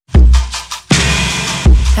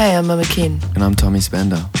Hey, I'm Mama Kin. And I'm Tommy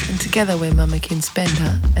Spender. And together we're Mama Kin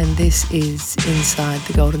Spender, and this is Inside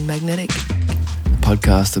the Golden Magnetic, A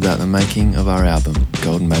podcast about the making of our album,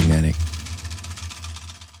 Golden Magnetic.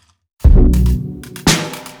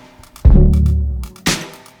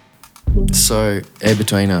 So, Air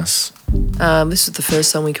Between Us. This was the first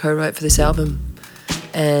song we co-wrote for this album,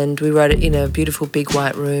 and we wrote it in a beautiful big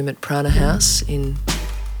white room at Prana House in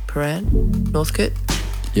Prahran, Northcote.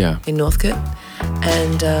 Yeah. In Northcote.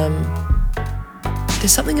 And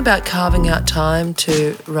there's something about carving out time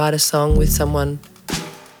to write a song with someone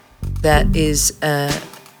that is an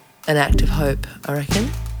act of hope, I reckon.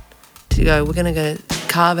 To go, we're going to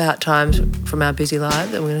carve out times from our busy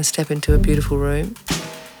lives and we're going to step into a beautiful room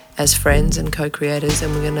as friends and co-creators,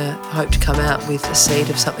 and we're going to hope to come out with a seed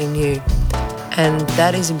of something new. And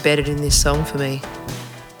that is embedded in this song for me.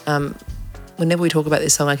 Whenever we talk about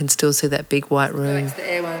this song, I can still see that big white room. That's the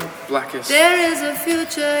air one. Blackest. There is a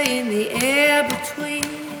future in the air between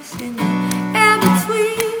us, in the air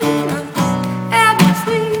between us, air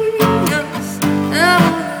between us. I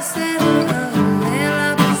wanna settle down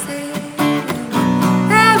there like I said.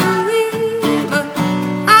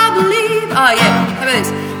 I believe. Oh yeah, how about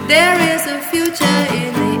this? There is a future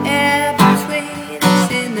in the air between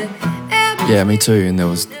us, in the air between. Yeah, me too. And there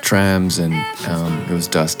was trams and it was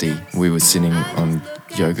dusty. We were sitting on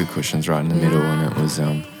yoga cushions right in the middle, and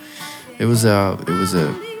it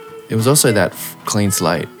was also that clean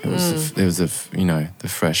slate. It was the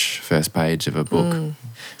fresh first page of a book.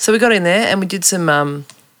 So we got in there and we did some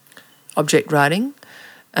object writing,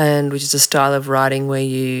 and which is a style of writing where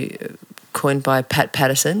you coined by Pat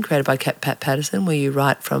Patterson, created by Pat Patterson, where you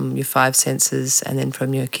write from your five senses and then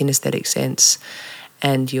from your kinesthetic sense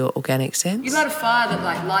and your organic sense. You light a fire that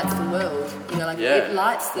like lights the world. You know, like it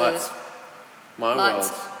lights the my lights,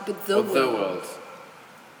 but the world.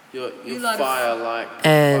 Your You light a fire like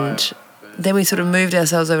And fire. then we sort of moved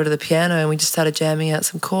ourselves over to the piano and we just started jamming out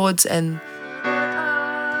some chords, and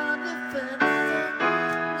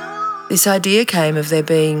this idea came of there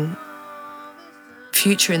being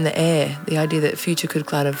future in the air, the idea that future could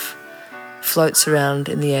kind of floats around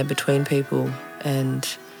in the air between people,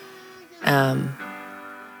 and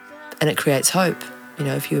it creates hope. You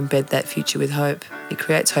know, if you embed that future with hope, it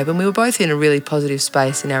creates hope. And we were both in a really positive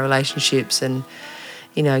space in our relationships, and,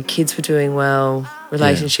 you know, kids were doing well,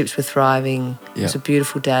 relationships were thriving. It was a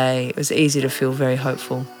beautiful day. It was easy to feel very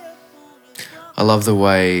hopeful. I love the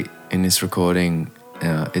way in this recording,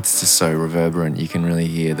 it's just so reverberant. You can really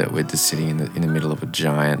hear that we're just sitting in the middle of a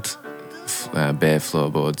giant bare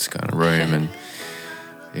floorboards kind of room, and,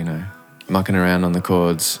 you know, mucking around on the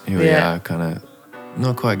chords. Here we are, kind of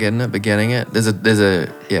not quite getting it, but getting it. There's a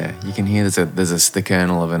you can hear there's the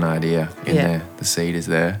kernel of an idea in there. The seed is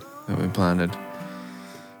there that we planted.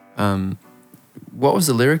 What was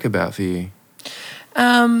the lyric about for you?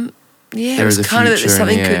 It There was is a kind of that future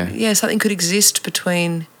something in the air. something could exist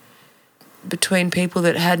between people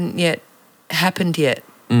that hadn't yet happened yet.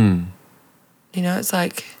 You know, it's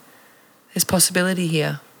like there's possibility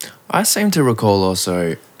here. I seem to recall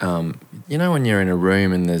also, you know, when you're in a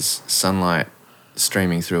room and there's sunlight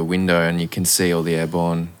streaming through a window and you can see all the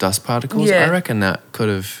airborne dust particles. Yeah. I reckon that could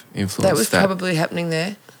have influenced That was probably happening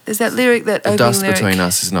there. There's that lyric, that The opening dust lyric. between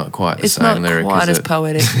us is not quite the It's same not lyric, quite is as it?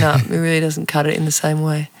 poetic. No, it really doesn't cut it in the same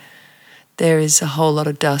way. There is a whole lot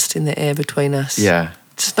of dust in the air between us. Yeah,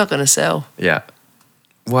 It's just not going to sell. yeah.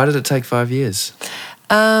 Why did it take 5 years?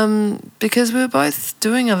 Because we were both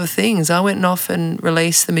doing other things. I went off and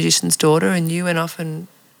released The Magician's Daughter, and you went off and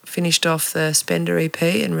finished off the Spender EP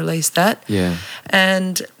and released that. Yeah.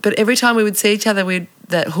 But every time we would see each other,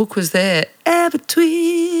 that hook was there. Air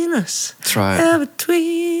between us. That's right. Air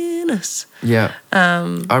between us. Yeah.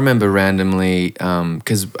 I remember randomly,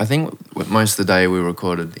 because I think most of the day we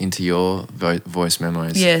recorded into your voice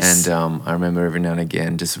memos. Yes. And I remember every now and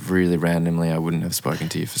again, just really randomly, I wouldn't have spoken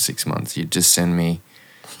to you for 6 months. You'd just send me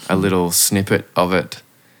a little snippet of it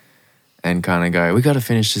and kind of go, we got to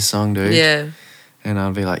finish this song, dude. Yeah. And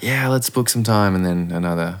I'd be like, yeah, let's book some time. And then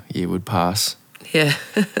another year would pass. Yeah.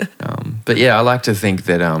 But yeah, I like to think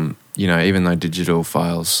that, you know, even though digital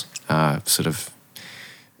files are sort of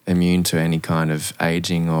immune to any kind of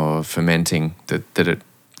aging or fermenting, that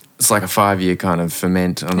it's like a 5-year kind of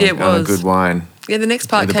ferment on a good wine. Yeah, the next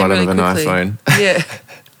part at the came bottom really of an quickly. iPhone. Yeah.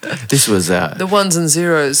 This was The ones and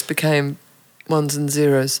zeros became ones and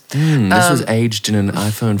zeros. this was aged in an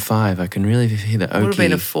iPhone 5. I can really hear the oaky. Would have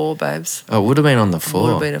been a 4, babes. Oh, it would have been on the 4.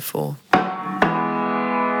 Would have been a 4.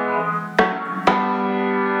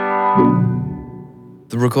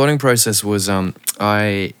 The recording process was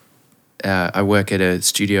I work at a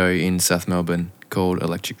studio in South Melbourne called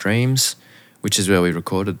Electric Dreams, which is where we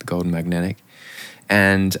recorded the Golden Magnetic.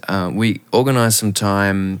 And we organised some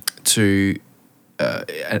time to,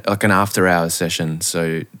 like an after-hours session.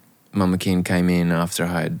 So Mama Kin came in after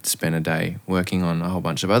I had spent a day working on a whole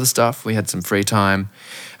bunch of other stuff. We had some free time,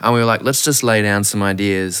 and we were like, let's just lay down some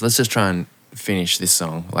ideas. Let's just try and finish this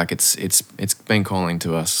song. Like it's been calling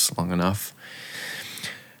to us long enough.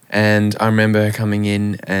 And I remember her coming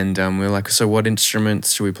in, and we were like, so what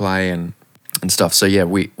instruments should we play and stuff. So yeah,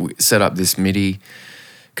 we set up this MIDI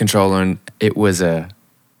controller, and it was I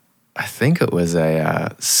think it was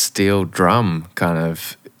a steel drum kind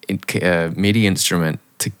of MIDI instrument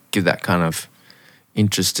to give that kind of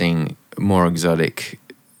interesting, more exotic,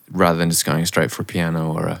 rather than just going straight for a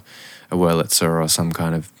piano or a Wurlitzer or some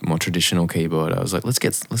kind of more traditional keyboard. I was like, let's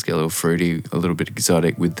get a little fruity, a little bit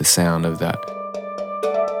exotic with the sound of that.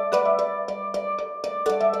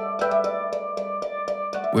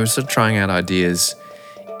 We were sort of trying out ideas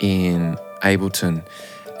in Ableton,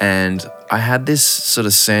 and I had this sort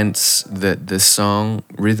of sense that the song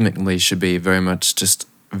rhythmically should be very much just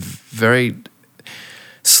very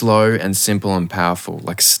slow and simple and powerful,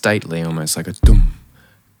 like stately almost, like a dum,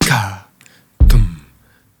 ka,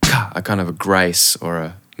 a kind of a grace or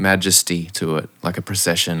a majesty to it, like a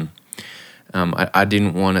procession. I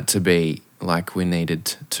didn't want it to be like we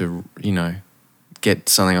needed to, get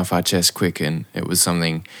something off our chest quick, and it was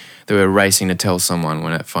something that we were racing to tell someone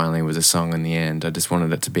when it finally was a song in the end. I just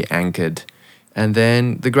wanted it to be anchored. And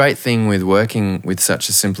then the great thing with working with such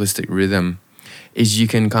a simplistic rhythm is you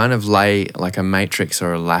can kind of lay like a matrix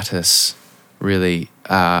or a lattice, really,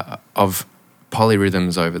 of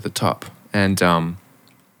polyrhythms over the top. And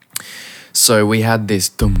so we had this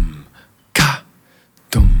dum, ka,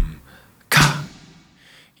 dum, ka.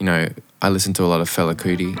 I listen to a lot of Fela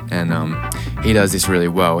Kuti, and he does this really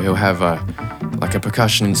well. He'll have a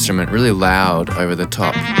percussion instrument really loud over the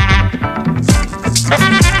top.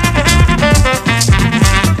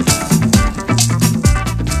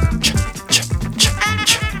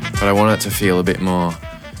 But I want it to feel a bit more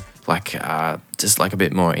like, just like a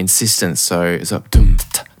bit more insistent. So it's like dum,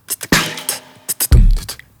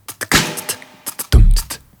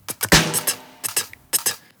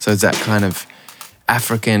 so it's that kind of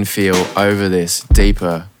African feel over this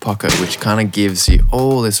deeper pocket, which kind of gives you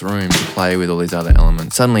all this room to play with all these other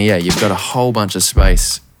elements. Suddenly, yeah, you've got a whole bunch of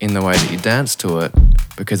space in the way that you dance to it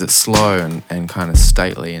because it's slow and kind of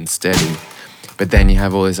stately and steady. But then you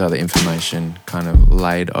have all this other information kind of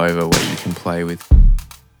laid over what you can play with.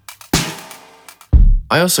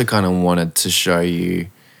 I also kind of wanted to show you,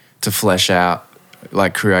 to flesh out,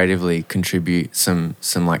 like creatively contribute some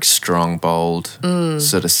like strong, bold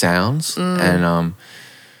sort of sounds. And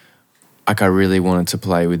like I really wanted to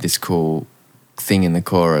play with this cool thing in the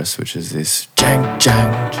chorus, which is this jang,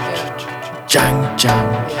 jang, jang,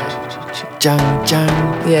 jang, jang,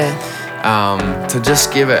 jang. Yeah. To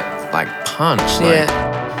just give it like punch.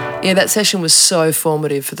 Yeah, that session was so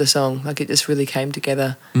formative for the song. Like it just really came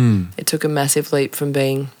together. It took a massive leap from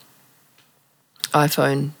being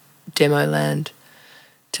iPhone demo land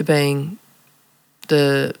to being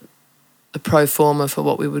the pro forma for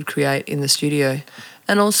what we would create in the studio.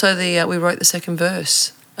 And also we wrote the second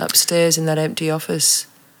verse upstairs in that empty office.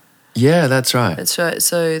 Yeah, that's right. That's right.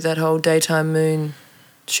 So that whole daytime moon,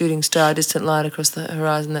 shooting star, distant light across the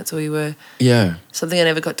horizon, that's all you were. Yeah. Something I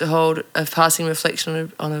never got to hold, a passing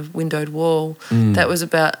reflection on a windowed wall. That was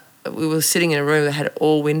about, we were sitting in a room that had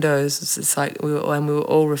all windows. It's like we were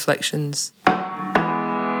all reflections.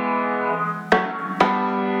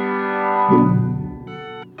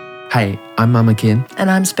 Hey, I'm Mama Kin. And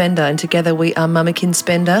I'm Spender, and together we are Mama Kin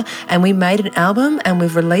Spender, and we made an album and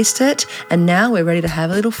we've released it, and now we're ready to have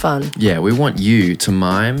a little fun. Yeah, we want you to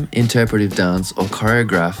mime, interpretive dance, or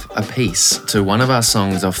choreograph a piece to one of our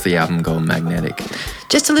songs off the album Golden Magnetic.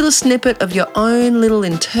 Just a little snippet of your own little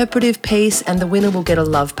interpretive piece, and the winner will get a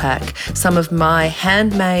love pack. Some of my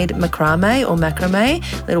handmade macrame or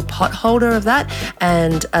macrame, little pot holder of that,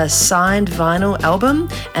 and a signed vinyl album,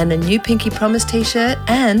 and a new Pinky Promise t-shirt,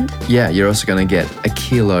 and... Yeah, you're also going to get a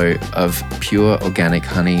kilo of pure organic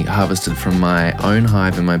honey harvested from my own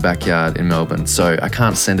hive in my backyard in Melbourne. So I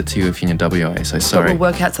can't send it to you if you're in WA, so sorry. But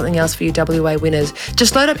we'll work out something else for you WA winners.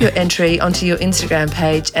 Just load up your entry onto your Instagram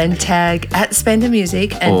page and tag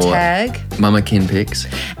 @SpenderMusic and or tag Mama Kin Pics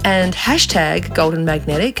and hashtag Golden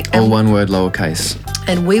Magnetic. All one word, lowercase.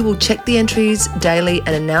 And we will check the entries daily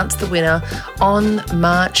and announce the winner on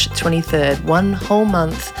March 23rd, one whole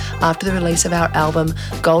month after the release of our album,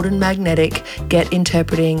 Golden Magnetic. Get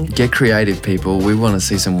interpreting. Get creative, people. We want to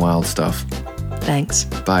see some wild stuff. Thanks.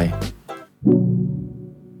 Bye.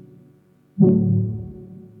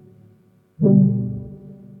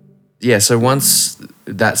 yeah, so once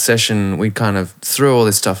that session, we kind of threw all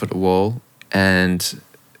this stuff at the wall, and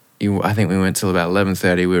I think we went till about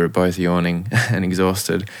 11:30. We were both yawning and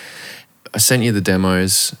exhausted. I sent you the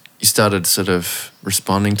demos. You started sort of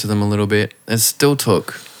responding to them a little bit. It still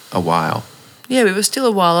took a while. Yeah, we were still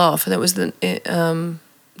a while off, and it was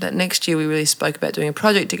that next year we really spoke about doing a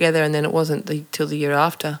project together, and then it wasn't till the year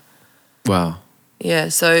after. Wow. Yeah,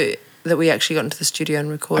 so that we actually got into the studio and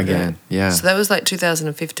recorded Again, it. yeah. So that was like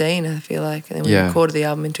 2015, I feel like, and then we recorded the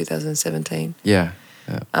album in 2017. Yeah,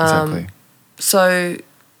 exactly. So,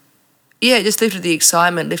 yeah, it just lifted the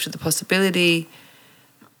excitement, lifted the possibility.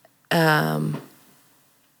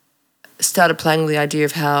 Started playing with the idea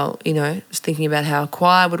of how, was thinking about how a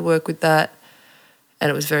choir would work with that. And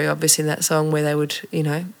it was very obvious in that song where they would,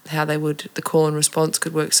 how the call and response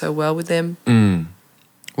could work so well with them. Mm.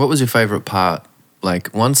 What was your favourite part?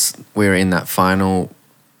 Like, once we were in that final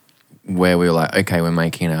where we were like, okay, we're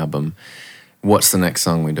making an album, what's the next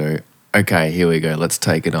song we do? Okay, here we go, let's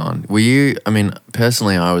take it on.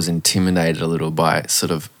 Personally, I was intimidated a little by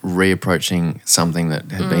sort of reapproaching something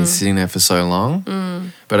that had been sitting there for so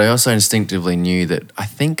long. But I also instinctively knew that I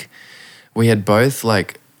think we had both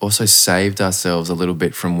also saved ourselves a little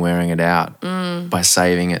bit from wearing it out by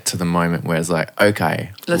saving it to the moment where it's like,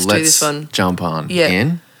 okay, let's do this one. Jump on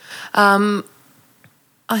in.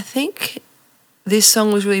 I think this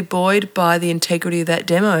song was really buoyed by the integrity of that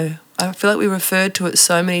demo. I feel like we referred to it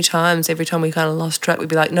so many times. Every time we kind of lost track, we'd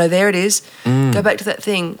be like, no, there it is. Go back to that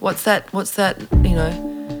thing. What's that,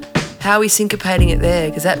 how are we syncopating it there?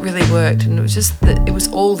 Because that really worked. And it was just that it was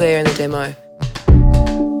all there in the demo.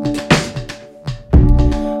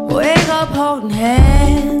 Wake up holding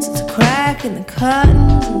hands, it's a crack in the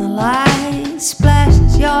curtains and the light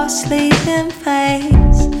splashes your sleeping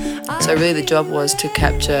face. So really the job was to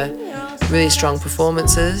capture really strong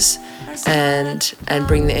performances and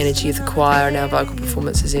bring the energy of the choir and our vocal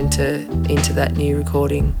performances into that new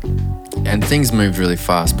recording. And things moved really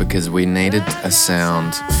fast because we needed a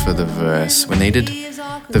sound for the verse.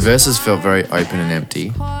 The verses felt very open and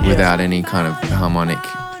empty without any kind of harmonic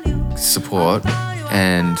support,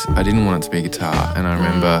 and I didn't want it to be guitar. And I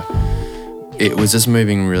remember it was just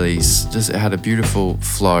moving really, it had a beautiful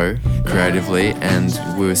flow creatively, and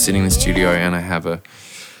we were sitting in the studio and I have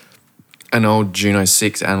an old Juno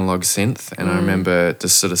 6 analog synth, and I remember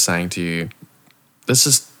just sort of saying to you, let's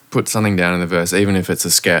just put something down in the verse, even if it's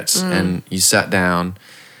a sketch. And you sat down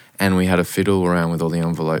and we had a fiddle around with all the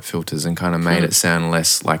envelope filters and kind of made it sound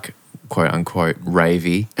less like quote unquote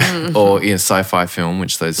ravey or sci-fi film,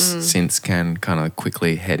 which those synths can kind of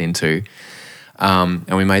quickly head into.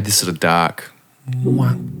 And we made this sort of dark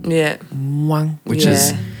wang, which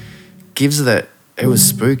gives that, it was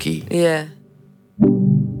spooky. Yeah.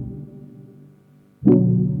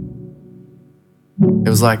 It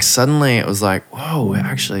was like suddenly it was like, whoa, we're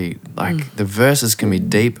actually the verses can be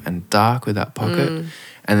deep and dark with that pocket,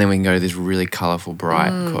 and then we can go to this really colourful,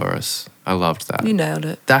 bright chorus. I loved that. You nailed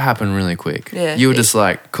it. That happened really quick. Yeah. You were just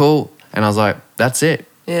like, cool, and I was like, that's it.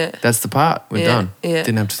 Yeah. That's the part. We're done. Yeah.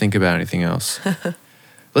 Didn't have to think about anything else.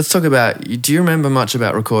 Let's talk about, do you remember much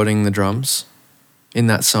about recording the drums in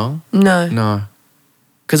that song? No. No.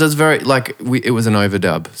 Because it was very, it was an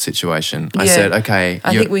overdub situation. I said, okay.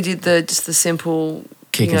 I think we did the simple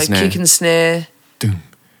kick and snare. Doom.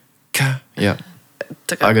 Ka. Yeah.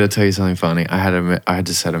 I got to tell you something funny. I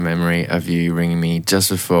just had a memory of you ringing me just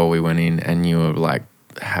before we went in, and you were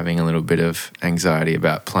having a little bit of anxiety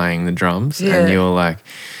about playing the drums. Yeah. And you were like,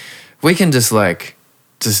 we can just lock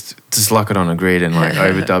it on a grid and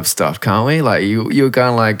overdub stuff, can't we? You were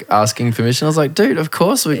kind of asking permission. I was like, dude, of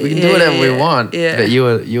course we can do whatever we want. Yeah. But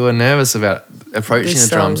you were nervous about approaching the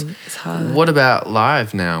drums. It's hard. What about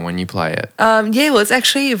live now when you play it? Well, it's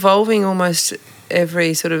actually evolving almost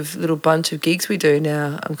every sort of little bunch of gigs we do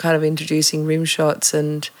now. I'm kind of introducing rim shots,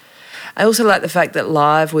 and I also like the fact that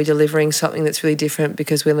live we're delivering something that's really different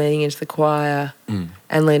because we're leaning into the choir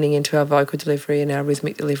and leaning into our vocal delivery and our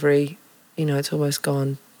rhythmic delivery. It's almost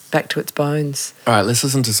gone back to its bones. All right, let's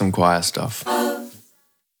listen to some choir stuff. Found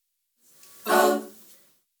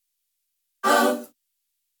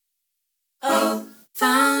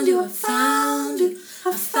you, I found you,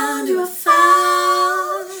 I found you, I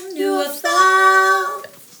found you, I found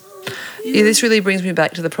you. Yeah, this really brings me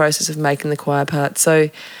back to the process of making the choir part. So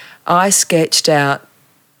I sketched out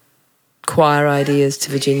choir ideas to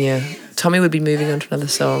Virginia. Tommy would be moving on to another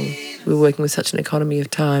song. We were working with such an economy of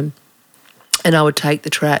time. And I would take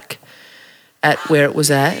the track at where it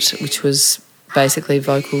was at, which was basically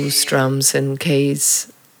vocals, drums and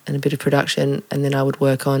keys and a bit of production, and then I would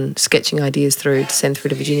work on sketching ideas through to send through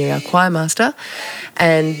to Virginia, our choir master.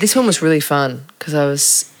 And this one was really fun because I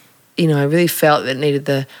was, I really felt that it needed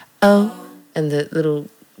the oh and the little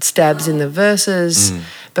stabs in the verses,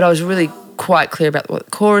 but I was really quite clear about what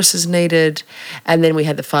the choruses needed, and then we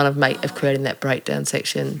had the fun of creating that breakdown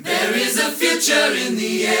section. There is a future in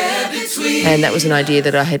the air between. And that was an idea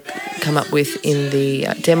that I had come up with in the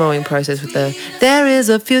demoing process with the there is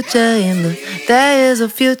a future in the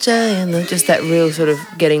just that real sort of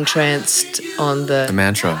getting tranced on the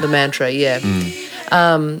mantra. The mantra, yeah.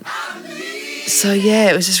 So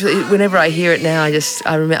yeah, it was just really, whenever I hear it now,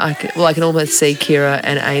 I remember I can almost see Kira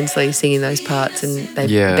and Ainsley singing those parts and they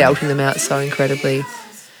belting them out so incredibly.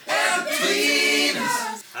 Between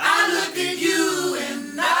us, I look at you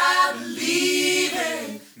and I believe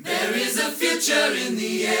it. There is a future in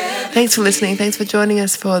the air. Thanks for listening. Thanks for joining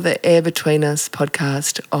us for the Air Between Us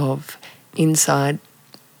podcast of Inside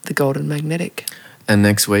the Golden Magnetic. And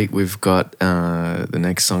next week we've got the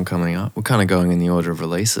next song coming up. We're kind of going in the order of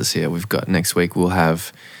releases here. We've got next week we'll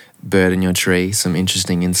have Bird in Your Tree, some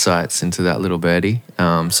interesting insights into that little birdie.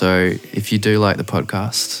 So if you do like the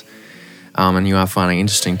podcast and you are finding it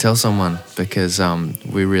interesting, tell someone, because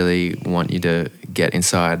we really want you to get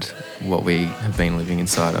inside what we have been living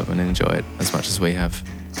inside of and enjoy it as much as we have.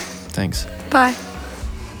 Thanks. Bye.